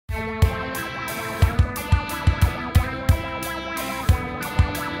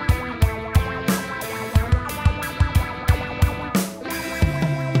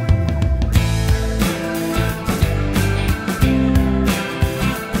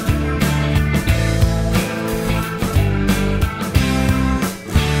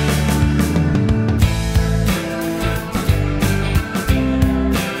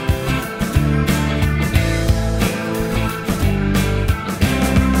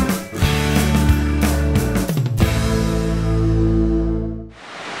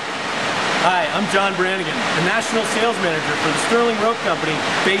John Brannigan, the National Sales Manager for the Sterling Rope Company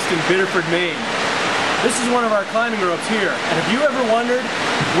based in Biddeford, Maine. This is one of our climbing ropes here, and have you ever wondered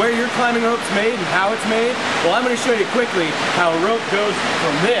where your climbing rope's made and how it's made? Well, I'm going to show you quickly how a rope goes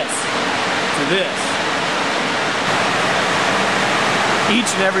from this to this.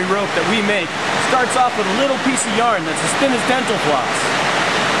 Each and every rope that we make starts off with a little piece of yarn that's as thin as dental floss.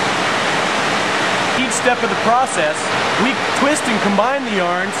 Each step of the process, we twist and combine the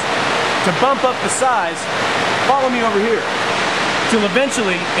yarns to bump up the size. Follow me over here. Till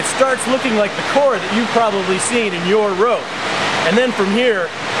eventually it starts looking like the core that you've probably seen in your rope. And then from here,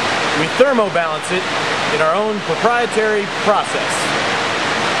 we thermobalance it in our own proprietary process.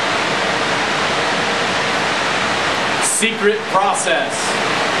 Secret process.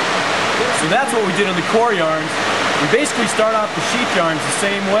 So that's what we did on the core yarns. We basically start off the sheath yarns the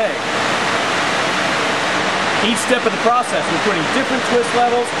same way. Each step of the process, we're putting different twist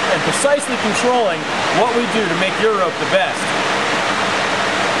levels and precisely controlling what we do to make your rope the best.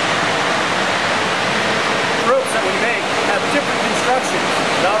 Ropes that we make have different constructions.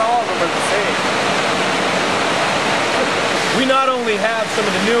 Not all of them are the same. We not only have some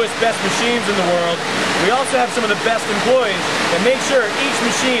of the newest, best machines in the world, we also have some of the best employees that make sure each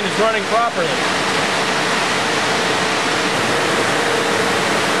machine is running properly.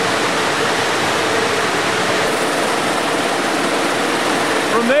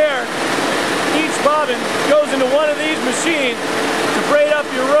 From there, each bobbin goes into one of these machines to braid up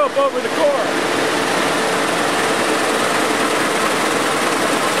your rope over the core.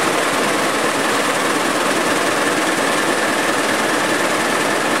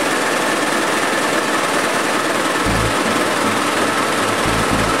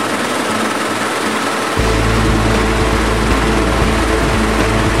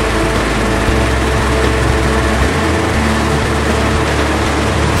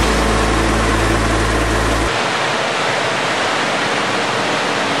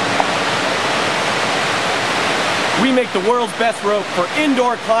 We make the world's best rope for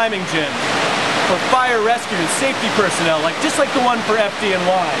indoor climbing gyms, for fire rescue and safety personnel, just like the one for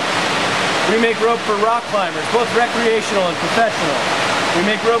FDNY. We make rope for rock climbers, both recreational and professional. We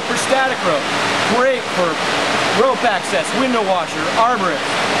make rope for static rope, great for rope access, window washer,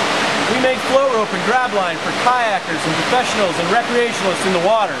 arborists. We make float rope and grab line for kayakers and professionals and recreationalists in the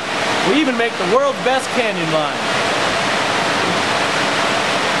water. We even make the world's best canyon line.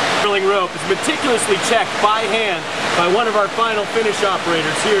 Rope is meticulously checked by hand by one of our final finish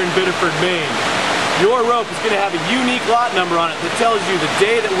operators here in Biddeford, Maine. Your rope is going to have a unique lot number on it that tells you the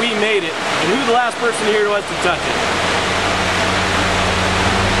day that we made it and who the last person here was to touch it.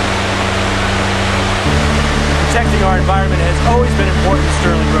 Protecting our environment has always been important to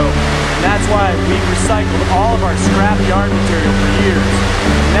Sterling Rope, and that's why we've recycled all of our scrap yarn material for years.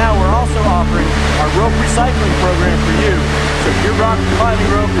 Now we're also offering our rope recycling program for you. So if your rock climbing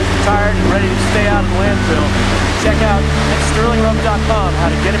rope is retired and ready to stay out of the landfill, check out at sterlingrope.com how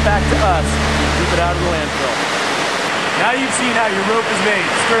to get it back to us and keep it out of the landfill. Now you've seen how your rope is made.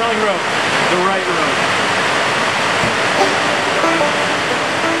 Sterling Rope, the right rope.